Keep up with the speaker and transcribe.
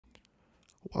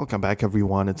Welcome back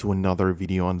everyone to another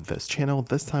video on this channel.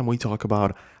 This time we talk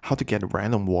about how to get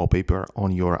random wallpaper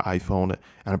on your iPhone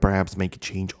and perhaps make it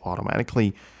change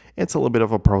automatically. It's a little bit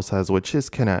of a process which is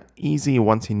kind of easy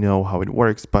once you know how it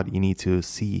works, but you need to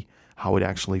see how it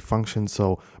actually functions.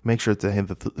 So make sure to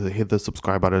hit the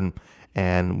subscribe button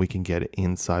and we can get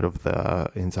inside of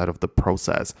the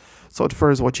process. So at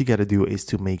first what you got to do is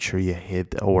to make sure you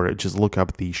hit or just look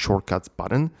up the shortcuts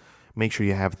button. Make sure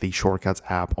you have the Shortcuts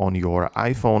app on your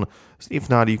iPhone. If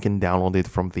not, you can download it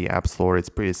from the App Store. It's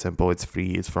pretty simple. It's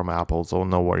free. It's from Apple, so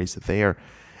no worries there.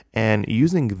 And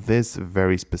using this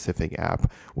very specific app,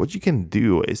 what you can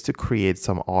do is to create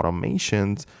some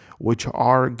automations which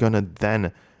are gonna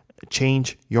then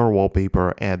change your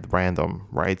wallpaper at random,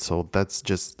 right? So that's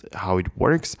just how it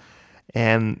works.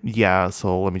 And yeah,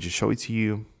 so let me just show it to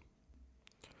you.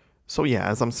 So yeah,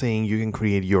 as I'm saying, you can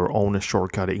create your own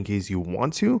shortcut in case you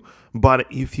want to, but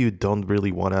if you don't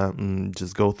really want to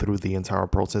just go through the entire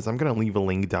process, I'm going to leave a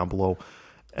link down below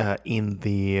in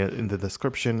the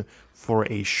description for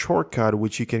a shortcut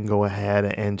which you can go ahead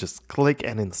and just click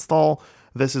and install.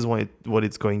 This is what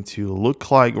it's going to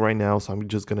look like right now, so I'm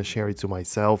just going to share it to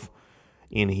myself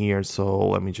in here. So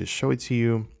let me just show it to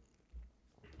you.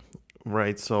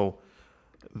 Right, so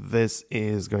this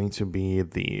is going to be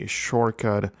the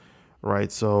shortcut.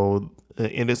 Right, so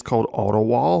it is called Auto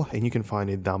Wall, and you can find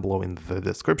it down below in the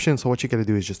description. So what you gotta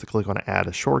do is just to click on Add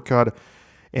a Shortcut,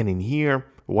 and in here,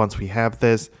 once we have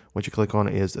this, what you click on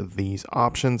is these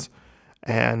options,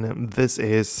 and this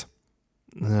is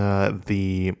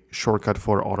the shortcut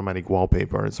for automatic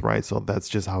wallpapers, right? So that's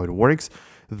just how it works.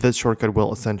 This shortcut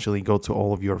will essentially go to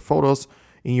all of your photos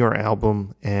in your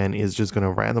album and is just going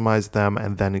to randomize them,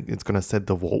 and then it's going to set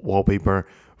the wallpaper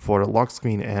for the lock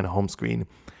screen and home screen.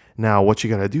 Now, what you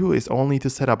gotta do is only to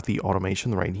set up the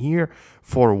automation right here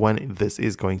for when this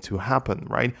is going to happen,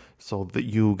 right? So that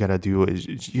you gotta do is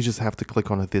you just have to click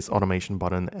on this automation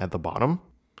button at the bottom.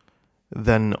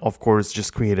 Then, of course,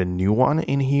 just create a new one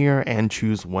in here and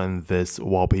choose when this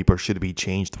wallpaper should be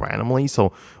changed randomly.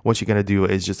 So what you're gonna do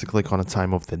is just to click on a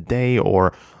time of the day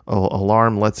or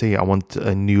alarm. Let's say I want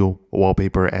a new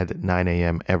wallpaper at 9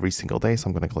 a.m. every single day. So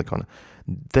I'm gonna click on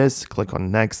this, click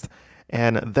on next,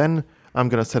 and then I'm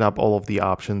going to set up all of the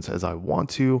options as I want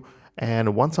to.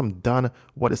 And once I'm done,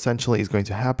 what essentially is going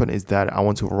to happen is that I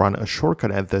want to run a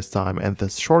shortcut at this time. And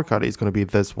this shortcut is going to be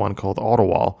this one called Auto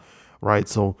Wall, right?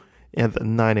 So at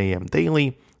 9 a.m.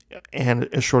 daily, and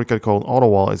a shortcut called Auto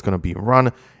Wall is going to be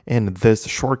run. And this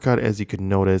shortcut, as you can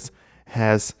notice,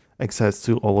 has access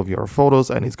to all of your photos,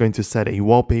 and it's going to set a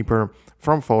wallpaper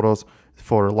from photos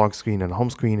for lock screen and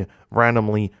home screen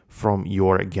randomly from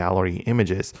your gallery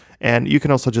images. And you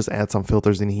can also just add some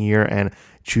filters in here and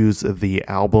choose the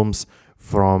albums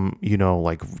from, you know,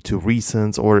 like to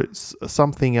recents or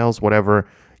something else, whatever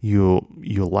you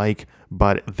like.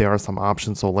 But there are some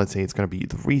options. So let's say it's going to be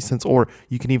the recents, or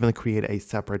you can even create a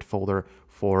separate folder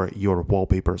for your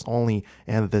wallpapers only,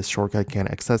 and this shortcut can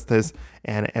access this.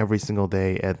 And every single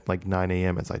day at like 9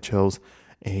 a.m. as I chose,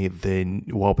 the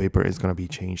wallpaper is going to be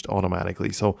changed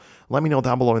automatically. So let me know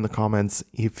down below in the comments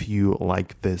if you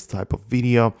like this type of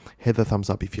video. Hit the thumbs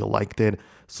up if you liked it,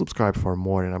 subscribe for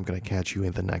more, and I'm going to catch you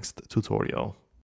in the next tutorial.